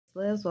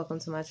Lives, welcome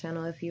to my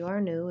channel. If you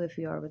are new, if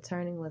you are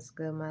returning, what's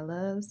good, my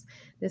loves?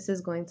 This is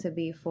going to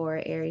be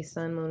for Aries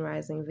Sun, Moon,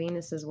 Rising,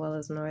 Venus, as well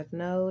as North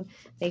Node.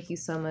 Thank you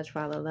so much for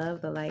all the love,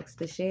 the likes,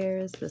 the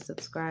shares, the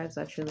subscribes.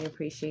 I truly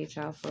appreciate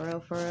y'all for real,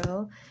 for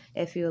real.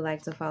 If you would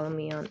like to follow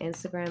me on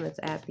Instagram, it's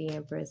at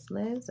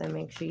TheeEmpressLives, and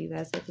make sure you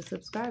guys hit the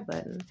subscribe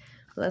button.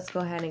 Let's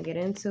go ahead and get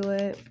into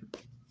it.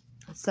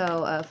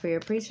 So for your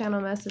pre-channel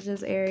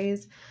messages,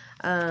 Aries,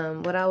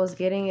 what I was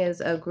getting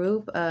is a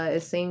group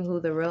is seeing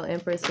who the real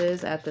Empress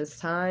is at this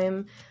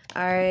time.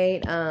 All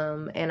right.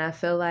 And I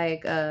feel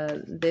like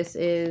this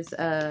is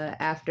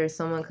after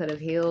someone could have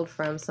healed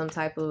from some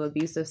type of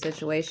abusive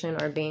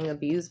situation or being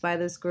abused by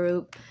this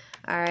group.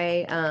 All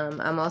right.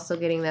 I'm also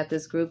getting that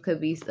this group could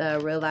be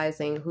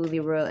realizing who the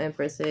real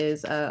Empress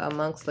is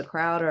amongst the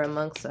crowd or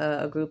amongst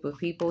a group of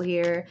people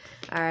here.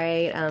 All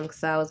right.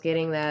 Because I was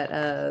getting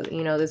that,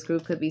 you know, this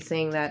group could be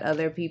seeing that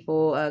other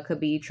people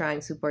could be trying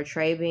to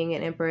portray being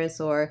an Empress,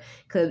 or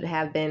could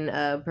have been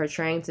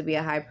portraying to be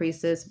a high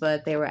priestess,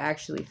 but they were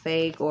actually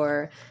fake,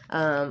 or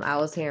I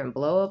was hearing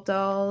blow up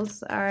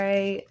dolls. All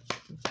right.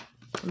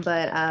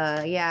 But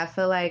yeah, I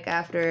feel like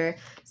after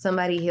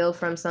somebody healed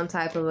from some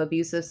type of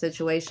abusive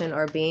situation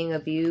or being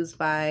abused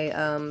by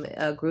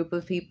a group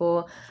of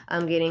people,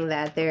 I'm getting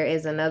that there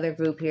is another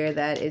group here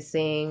that is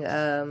seeing,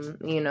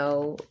 you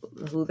know,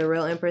 who the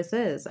real Empress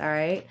is. All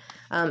right.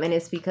 And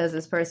it's because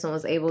this person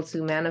was able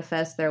to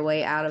manifest their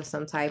way out of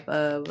some type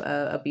of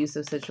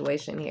abusive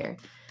situation here.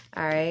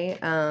 All right.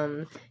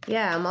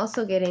 Yeah, I'm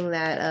also getting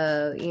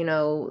that, you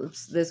know,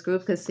 this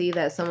group could see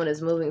that someone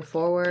is moving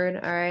forward.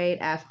 All right.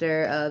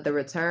 After the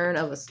return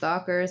of a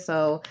stalker.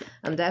 So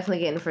I'm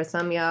definitely getting, for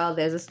some of y'all,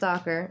 there's a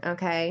stalker.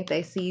 Okay.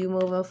 They see you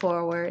moving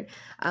forward.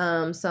 So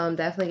I'm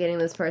definitely getting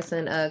this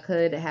person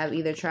could have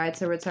either tried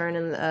to return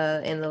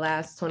in the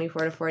last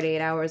 24 to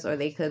 48 hours, or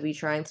they could be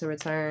trying to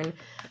return.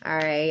 All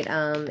right.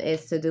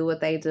 It's to do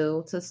what they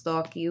do, to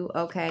stalk you.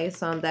 Okay.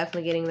 So I'm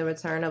definitely getting the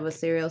return of a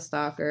serial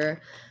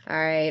stalker. All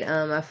right.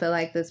 I feel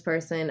like this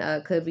person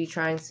could be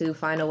trying to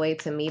find a way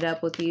to meet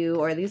up with you,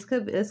 or this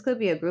could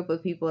be a group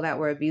of people that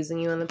were abusing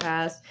you in the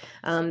past.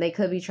 They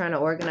could be trying to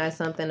organize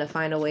something to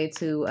find a way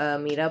to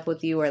meet up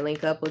with you, or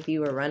link up with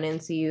you, or run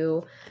into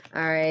you.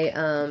 All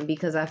right.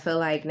 Because I feel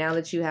like now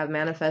that you have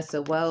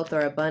manifested wealth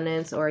or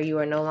abundance, or you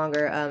are no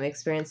longer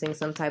experiencing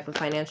some type of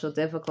financial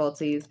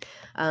difficulties,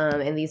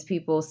 and these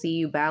people see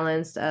you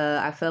balanced,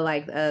 I feel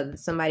like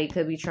somebody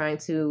could be trying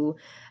to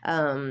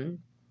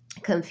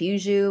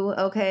confuse you.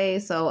 Okay,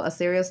 so a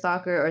serial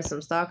stalker or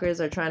some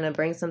stalkers are trying to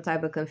bring some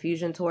type of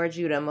confusion towards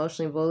you to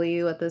emotionally bully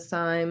you at this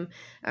time.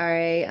 All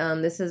right.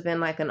 This has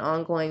been like an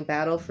ongoing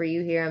battle for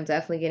you here. I'm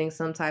definitely getting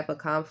some type of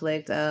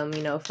conflict,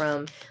 you know,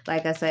 from,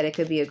 like I said, it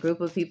could be a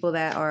group of people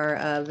that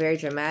are very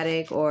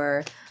dramatic,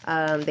 or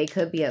they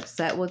could be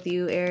upset with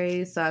you,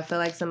 Aries. So I feel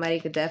like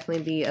somebody could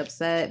definitely be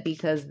upset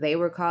because they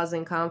were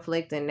causing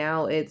conflict and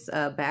now it's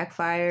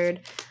backfired.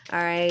 All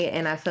right.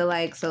 And I feel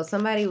like, so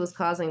somebody was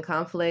causing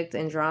conflict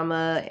and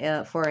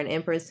drama for an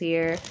Empress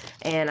here.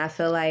 And I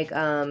feel like,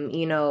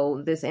 you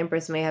know, this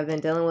Empress may have been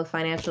dealing with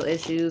financial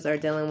issues, or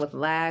dealing with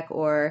lack,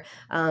 or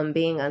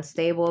being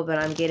unstable. But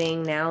I'm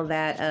getting now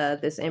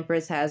that this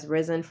Empress has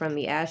risen from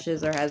the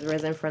ashes, or has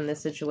risen from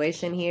this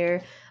situation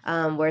here,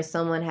 where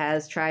someone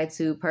has tried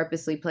to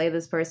purposely play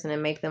this person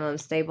and make them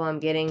unstable. I'm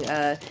getting,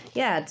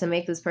 yeah, to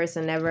make this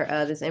person never,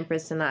 this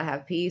Empress to not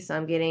have peace.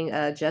 I'm getting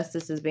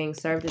justice is being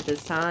served at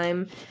this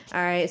time.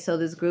 All right. So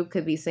this group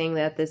could be saying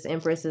that this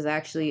Empress is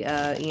actually,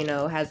 you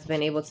know, has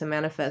been able to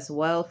manifest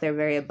wealth. They're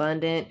very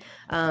abundant.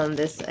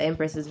 This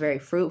Empress is very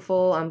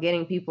fruitful. I'm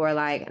getting people are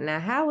like, now,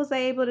 how was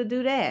they able to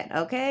do that?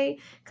 Okay.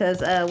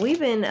 Because we've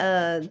been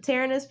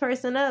tearing this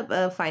person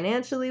up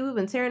financially. We've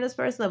been tearing this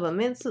person up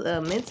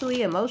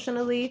mentally,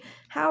 emotionally.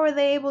 How are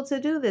they able to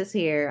do this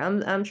here?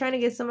 I'm trying to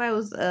get somebody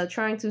who's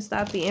trying to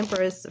stop the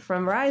Empress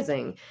from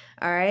rising.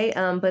 All right.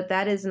 But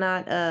that is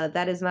not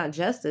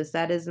justice.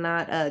 That is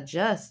not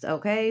just.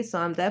 Okay. So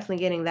I'm definitely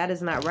getting that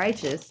is not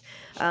righteous.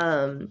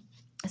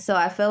 So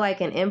I feel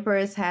like an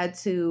Empress had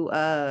to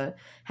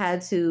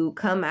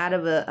come out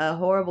of a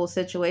horrible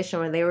situation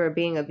where they were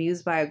being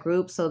abused by a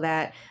group, so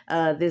that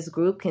this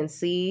group can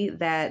see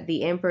that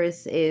the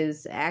Empress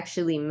is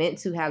actually meant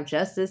to have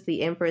justice.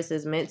 The Empress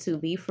is meant to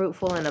be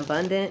fruitful and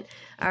abundant.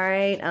 All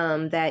right.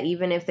 That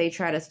even if they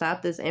try to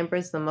stop this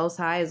Empress, the Most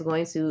High is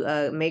going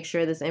to make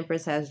sure this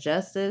Empress has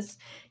justice.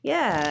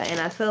 Yeah. And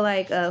I feel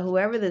like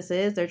whoever this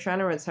is, they're trying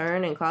to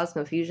return and cause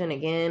confusion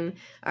again.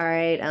 All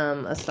right.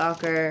 A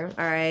stalker.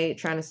 All right.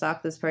 Trying to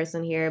stalk this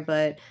person here.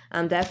 But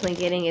I'm definitely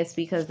getting it's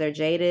because they're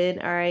jaded.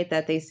 All right.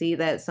 That they see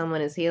that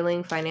someone is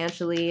healing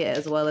financially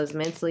as well as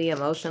mentally,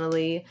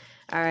 emotionally.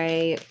 All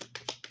right.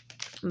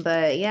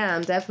 But yeah,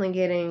 I'm definitely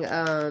getting,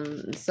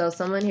 so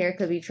someone here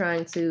could be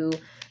trying to,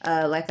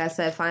 like I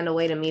said, find a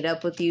way to meet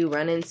up with you,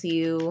 run into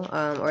you,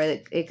 or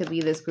it could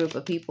be this group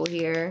of people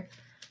here.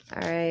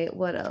 All right,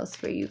 what else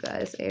for you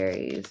guys,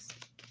 Aries?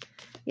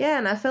 Yeah,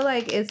 and I feel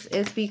like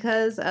it's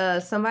because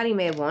somebody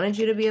may have wanted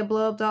you to be a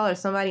blow-up doll, or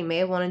somebody may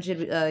have wanted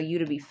you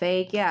to be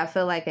fake. Yeah, I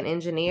feel like an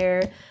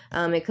engineer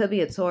It could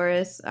be a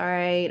Taurus. All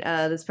right.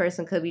 This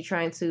person could be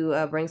trying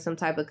to bring some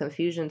type of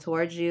confusion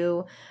towards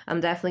you. I'm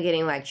definitely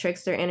getting like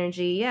trickster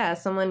energy. Yeah,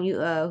 someone you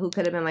who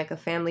could have been like a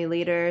family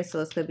leader. So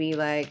this could be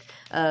like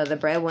the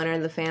breadwinner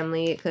of the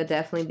family. It could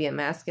definitely be a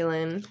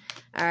masculine.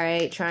 All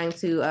right, trying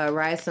to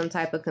rise some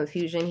type of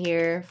confusion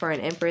here for an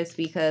Empress,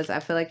 because I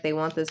feel like they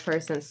want this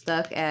person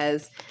stuck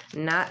as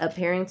not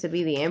appearing to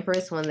be the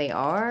Empress when they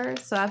are.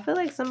 So I feel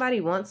like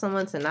somebody wants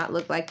someone to not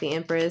look like the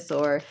Empress,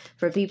 or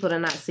for people to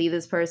not see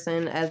this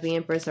person as the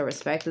Empress or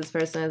respect this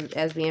person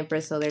as the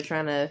Empress. So they're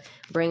trying to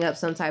bring up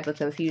some type of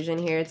confusion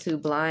here to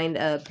blind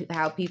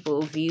how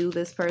people view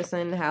this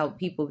person, how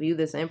people view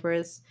this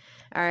Empress.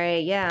 All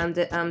right, yeah,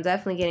 I'm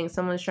definitely getting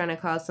someone's trying to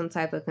cause some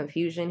type of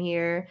confusion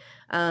here.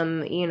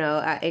 You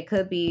know, it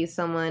could be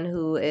someone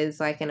who is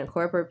like in a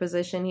corporate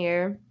position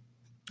here.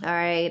 All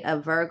right, a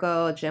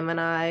Virgo, a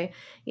Gemini.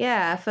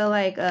 Yeah, I feel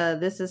like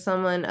this is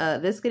someone,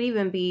 this could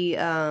even be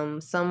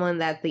someone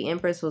that the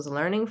Empress was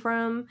learning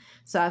from.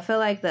 So I feel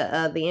like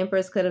the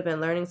Empress could have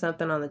been learning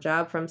something on the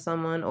job from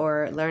someone,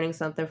 or learning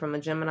something from a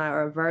Gemini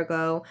or a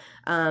Virgo.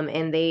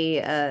 And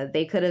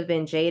they could have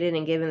been jaded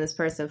and given this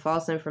person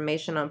false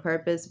information on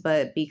purpose,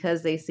 but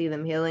because they see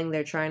them healing,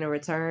 they're trying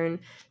to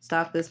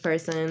stalk this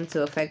person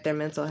to affect their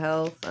mental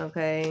health,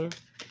 okay?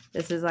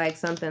 This is like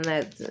something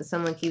that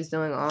someone keeps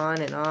doing on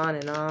and on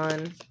and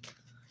on.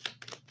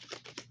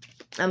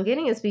 I'm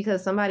getting it's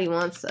because somebody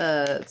wants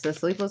to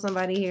sleep with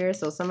somebody here.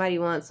 So somebody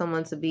wants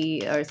someone to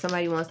be, or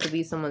somebody wants to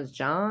be someone's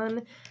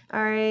John.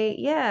 All right.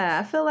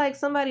 Yeah. I feel like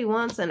somebody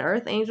wants an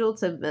earth angel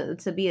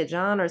to be a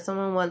John, or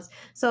somebody wants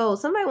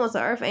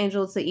an earth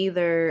angel to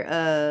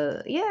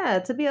either, yeah,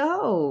 to be a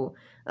hoe.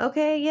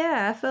 Okay,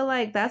 yeah, I feel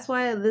like that's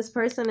why this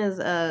person is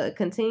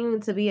continuing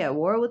to be at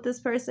war with this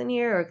person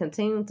here, or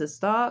continuing to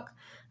stalk.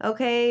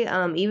 Okay,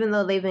 even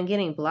though they've been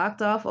getting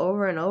blocked off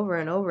over and over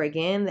and over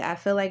again, I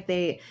feel like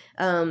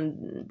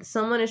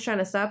someone is trying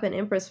to stop an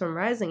Empress from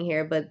rising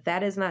here, but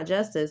that is not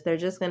justice. They're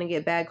just going to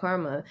get bad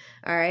karma.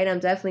 All right, I'm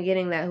definitely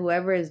getting that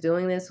whoever is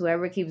doing this,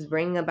 whoever keeps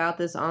bringing about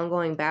this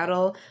ongoing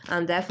battle,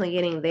 I'm definitely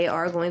getting they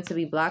are going to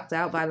be blocked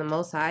out by the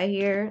Most High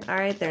here. All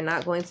right, they're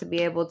not going to be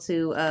able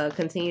to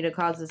continue to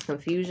cause this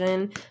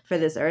confusion for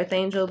this Earth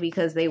Angel,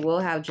 because they will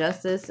have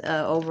justice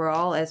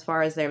overall as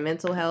far as their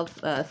mental health,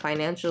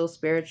 financial,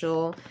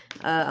 spiritual,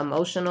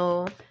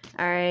 emotional.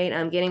 All right,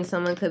 I'm getting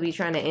someone could be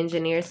trying to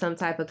engineer some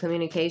type of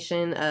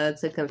communication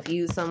to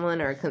confuse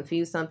someone or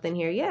confuse something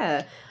here.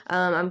 Yeah,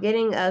 I'm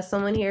getting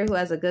someone here who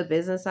has a good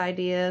business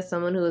idea,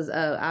 someone who is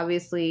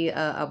obviously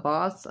a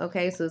boss.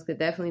 Okay, so this could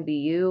definitely be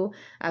you.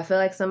 I feel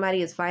like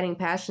somebody is fighting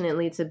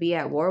passionately to be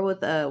at war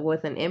with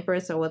an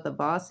Empress or with a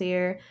boss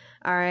here.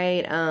 All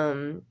right,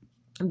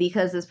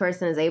 because this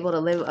person is able to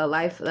live a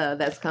life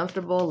that's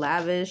comfortable,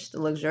 lavish,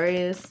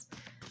 luxurious.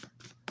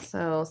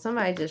 So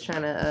somebody just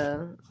trying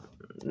to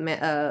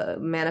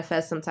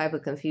manifest some type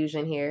of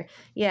confusion here.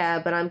 Yeah,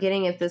 but I'm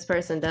getting if this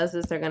person does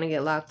this, they're going to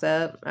get locked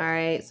up. All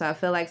right, so I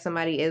feel like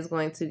somebody is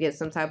going to get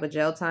some type of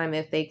jail time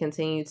if they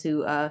continue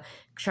to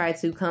try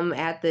to come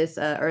at this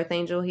Earth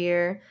Angel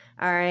here.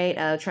 All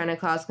right, trying to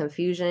cause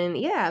confusion.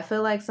 Yeah, I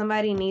feel like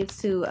somebody needs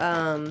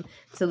to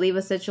leave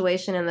a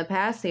situation in the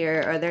past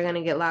here, or they're going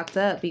to get locked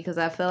up, because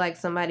I feel like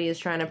somebody is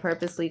trying to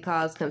purposely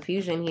cause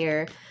confusion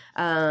here,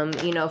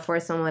 you know, for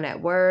someone at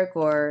work,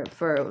 or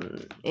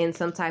in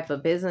some type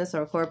of business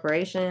or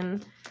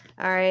corporation.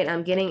 All right,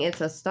 I'm getting it's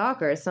a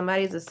stalker.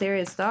 Somebody's a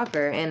serious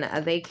stalker, and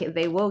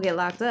they will get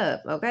locked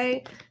up.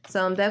 Okay,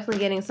 so I'm definitely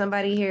getting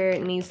somebody here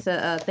needs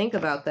to think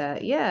about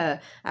that. Yeah,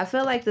 I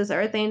feel like this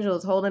Earth Angel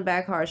is holding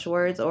back harsh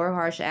words or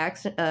harsh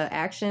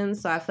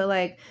actions. So I feel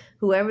like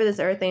whoever this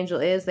Earth Angel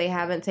is, they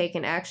haven't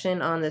taken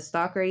action on this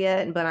stalker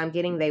yet, but I'm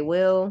getting they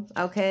will.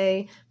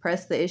 Okay,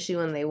 press the issue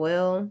and they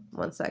will.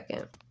 1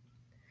 second.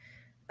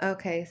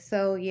 Okay,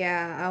 so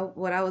yeah,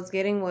 what I was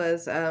getting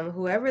was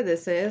whoever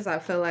this is, I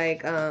feel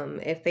like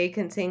if they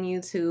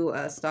continue to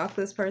stalk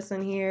this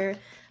person here,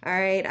 all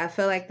right, I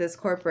feel like this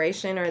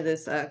corporation or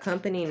this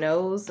company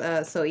knows.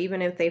 So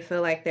even if they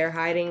feel like they're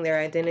hiding their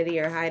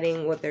identity or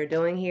hiding what they're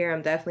doing here,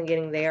 I'm definitely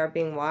getting they are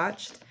being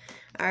watched.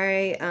 All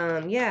right,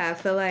 yeah,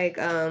 I feel like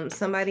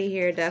somebody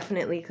here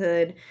definitely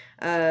could,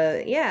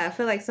 yeah, I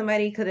feel like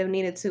somebody could have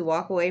needed to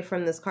walk away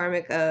from this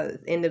karmic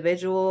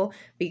individual,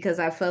 because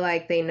I feel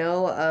like they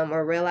know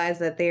or realize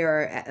that they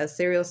are a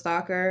serial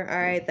stalker, all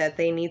right, that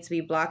they need to be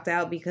blocked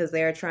out because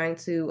they are trying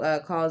to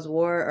cause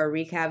war or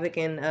wreak havoc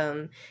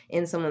in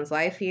someone's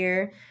life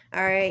here.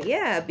 All right,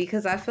 yeah,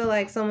 because I feel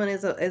like someone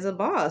is a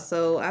boss,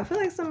 so I feel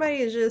like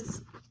somebody's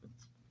just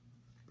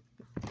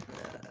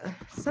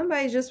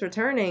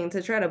returning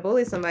to try to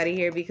bully somebody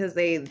here because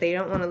they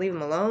don't want to leave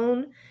them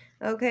alone.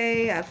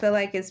 Okay, I feel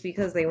like it's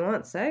because they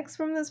want sex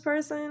from this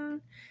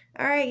person.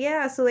 All right,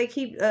 yeah, so they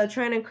keep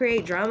trying to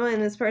create drama in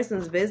this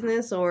person's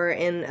business, or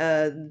in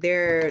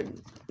their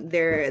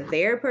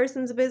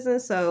person's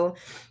business. So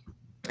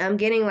I'm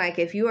getting like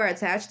if you are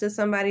attached to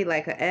somebody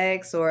like an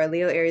ex or a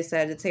Leo, Aries,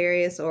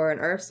 Sagittarius, or an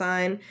earth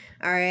sign,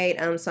 all right,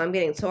 so I'm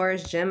getting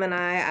Taurus,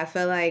 Gemini. I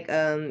feel like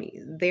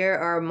there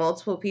are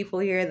multiple people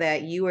here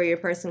that you or your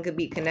person could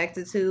be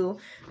connected to,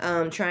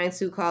 trying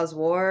to cause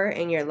war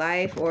in your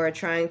life, or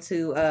trying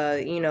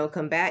to you know,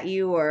 combat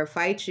you or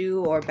fight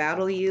you or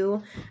battle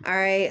you, all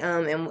right,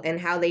 and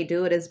how they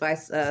do it is by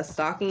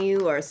stalking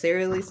you or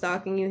serially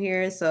stalking you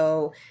here.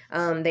 So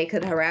they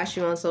could harass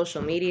you on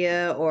social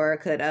media, or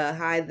could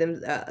hide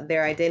them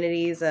their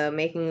identities,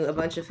 making a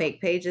bunch of fake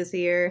pages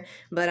here.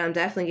 But I'm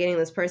definitely getting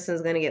this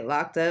person's going to get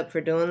locked up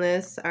for doing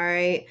this. All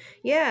right.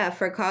 Yeah.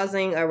 For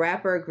causing a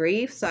rapper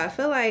grief. So I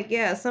feel like,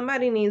 yeah,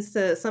 somebody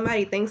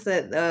thinks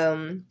that,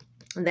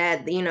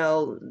 that, you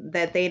know,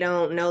 that they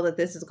don't know that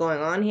this is going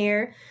on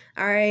here.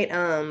 All right.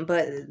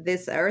 But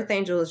this earth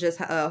angel is just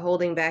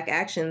holding back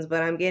actions.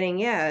 But I'm getting,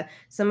 yeah,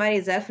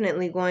 somebody's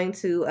definitely going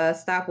to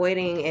stop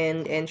waiting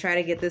and try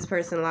to get this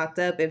person locked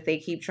up if they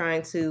keep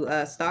trying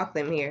to stalk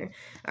them here.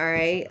 All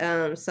right.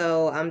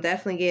 So I'm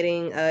definitely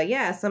getting,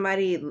 yeah,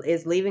 somebody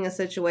is leaving a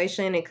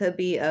situation. It could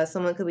be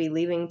someone could be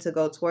leaving to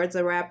go towards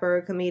a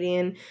rapper,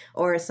 comedian,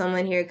 or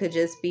someone here could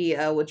just be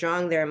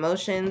withdrawing their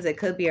emotions. It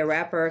could be a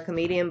rapper or a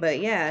comedian. But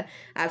yeah,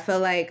 I feel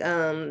like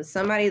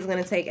somebody's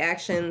going to take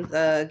action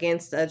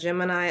against a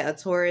Gemini, a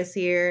Taurus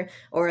here,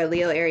 or a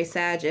Leo, Aries,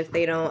 Sag if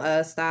they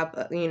don't stop,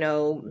 you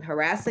know,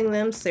 harassing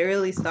them,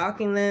 serially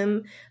stalking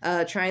them,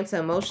 trying to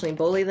emotionally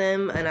bully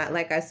them. And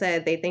like I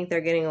said, they think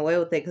they're getting away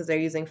with it because they're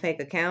using fake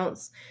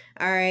accounts.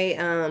 All right.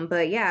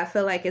 But yeah, I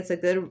feel like it's a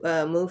good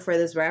move for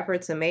this rapper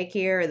to make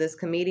here, or this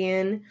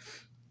comedian,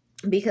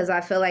 because I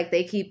feel like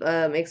they keep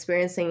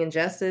experiencing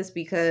injustice,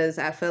 because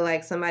I feel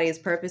like somebody is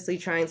purposely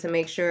trying to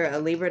make sure a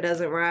Libra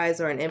doesn't rise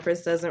or an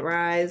Empress doesn't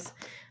rise.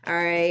 All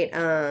right.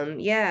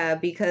 Yeah,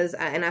 because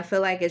I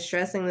feel like it's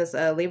stressing this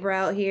Libra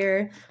out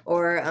here,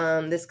 or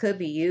this could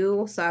be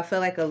you. So I feel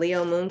like a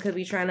Leo moon could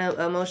be trying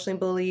to emotionally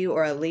bully you,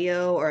 or a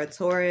Leo, or a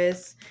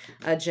Taurus,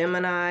 a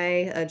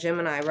Gemini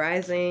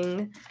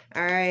rising.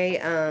 All right.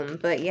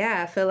 But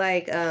yeah, I feel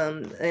like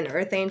an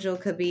earth angel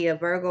could be a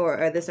Virgo,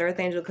 or this earth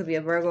angel could be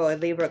a Virgo, a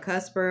Libra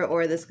cusper,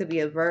 or this could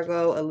be a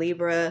Virgo, a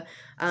Libra,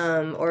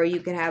 or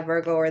you could have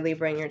Virgo or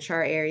Libra in your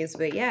chart, Aries.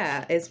 But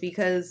yeah, it's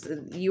because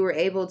you were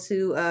able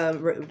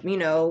to you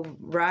know,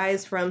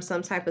 rise from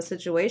some type of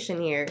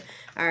situation here.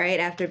 All right.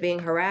 After being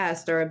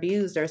harassed or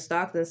abused or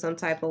stalked in some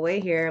type of way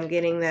here, I'm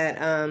getting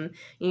that,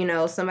 you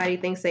know, somebody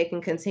thinks they can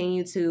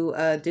continue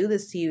to do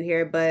this to you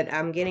here, but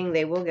I'm getting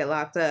they will get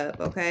locked up.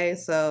 Okay.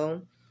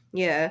 So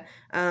yeah.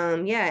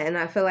 Yeah. And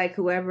I feel like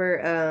whoever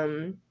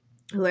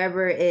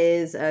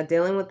is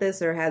dealing with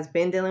this or has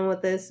been dealing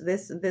with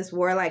this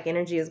warlike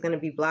energy is going to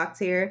be blocked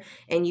here,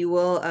 and you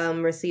will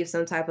receive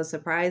some type of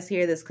surprise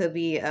here. This could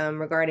be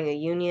regarding a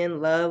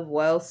union, love,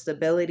 wealth,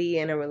 stability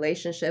in a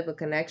relationship, a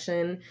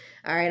connection.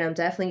 All right, I'm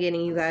definitely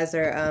getting you guys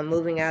are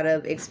moving out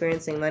of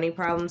experiencing money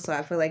problems, so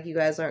I feel like you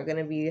guys aren't going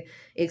to be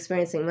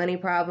experiencing money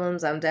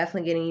problems. I'm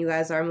definitely getting you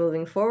guys are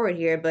moving forward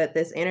here, but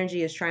this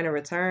energy is trying to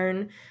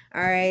return.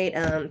 All right,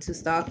 to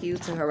stalk you,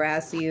 to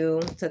harass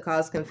you, to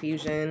cause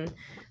confusion.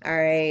 All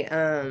right,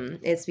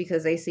 it's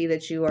because they see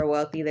that you are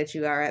wealthy, that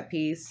you are at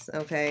peace.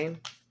 Okay.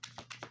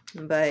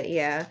 But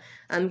yeah,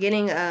 I'm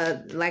getting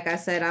like I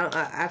said,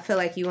 I feel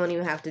like you won't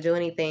even have to do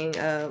anything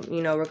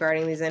you know,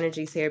 regarding these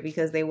energies here,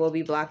 because they will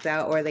be blocked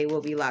out or they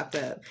will be locked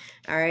up.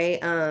 All right.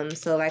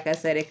 So like I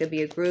said, it could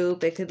be a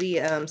group, it could be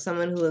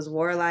someone who is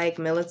warlike,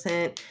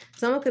 militant,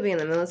 someone could be in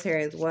the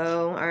military as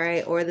well. All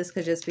right, or this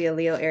could just be a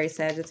Leo, Aries,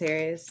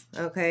 Sagittarius,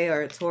 okay,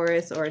 or a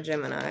Taurus or a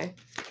Gemini.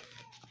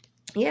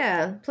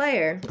 Yeah,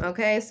 player.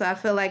 Okay, so I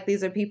feel like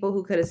these are people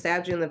who could have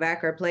stabbed you in the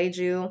back or played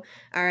you.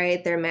 All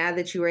right, they're mad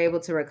that you were able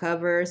to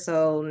recover,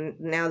 so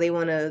now they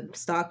want to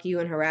stalk you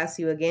and harass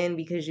you again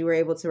because you were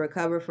able to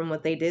recover from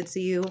what they did to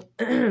you.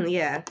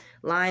 Yeah,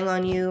 lying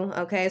on you.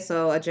 Okay,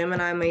 so a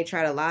Gemini may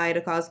try to lie to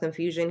cause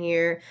confusion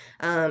here.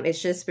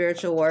 It's just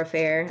spiritual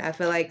warfare. I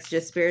feel like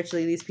just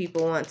spiritually these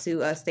people want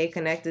to stay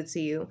connected to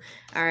you.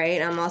 All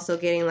right, I'm also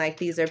getting like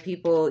these are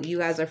people, you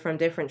guys are from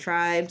different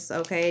tribes.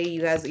 Okay,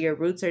 you guys, your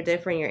roots are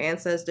different, your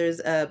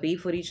ancestors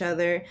beef with each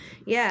other.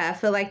 Yeah, I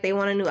feel like they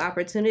want a new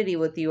opportunity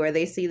with you, or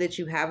they see that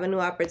you have a new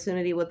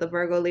opportunity with the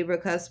Virgo, Libra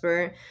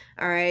cusper.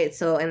 All right,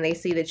 so and they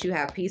see that you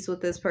have peace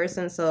with this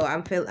person. So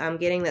I'm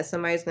getting that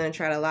somebody's going to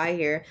try to lie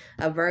here.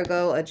 A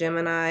Virgo, a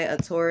Gemini, a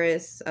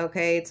Taurus,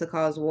 okay, to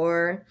cause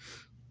war.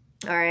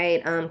 All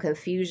right,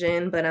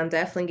 confusion, but I'm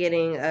definitely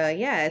getting,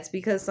 yeah, it's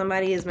because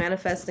somebody is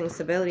manifesting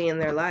stability in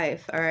their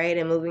life, all right,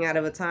 and moving out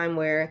of a time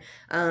where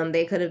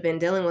they could have been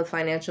dealing with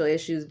financial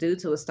issues due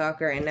to a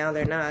stalker, and now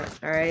they're not,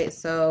 all right,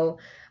 so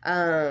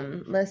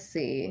let's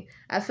see.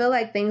 I feel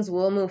like things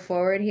will move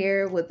forward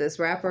here with this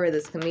rapper or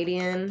this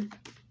comedian,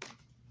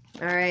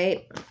 all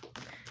right,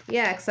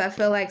 yeah, because I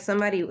feel like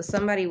somebody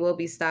will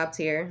be stopped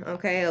here,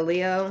 okay, a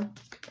Leo,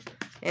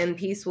 and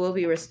peace will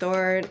be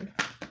restored.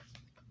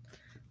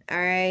 All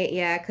right,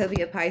 yeah, it could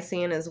be a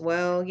Piscean as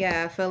well.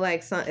 Yeah, I feel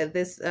like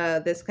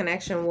this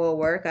connection will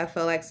work. I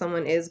feel like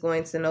someone is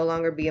going to no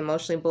longer be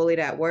emotionally bullied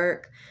at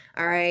work.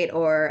 all right,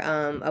 or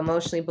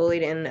emotionally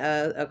bullied in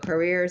a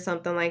career or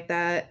something like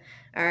that.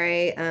 All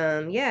right.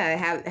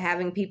 Yeah,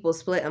 having people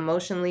split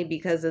emotionally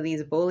because of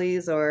these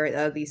bullies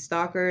or these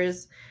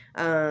stalkers.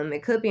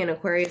 It could be an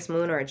Aquarius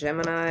moon or a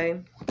Gemini.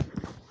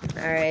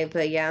 All right,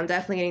 but yeah, I'm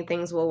definitely getting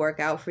things will work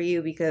out for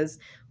you, because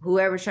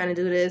whoever's trying to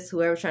do this,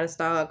 whoever's trying to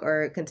stalk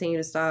or continue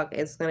to stalk,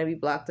 it's going to be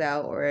blocked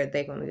out or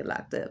they're going to get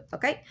locked up.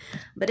 Okay,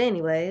 but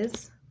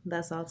anyways,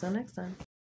 that's all till next time.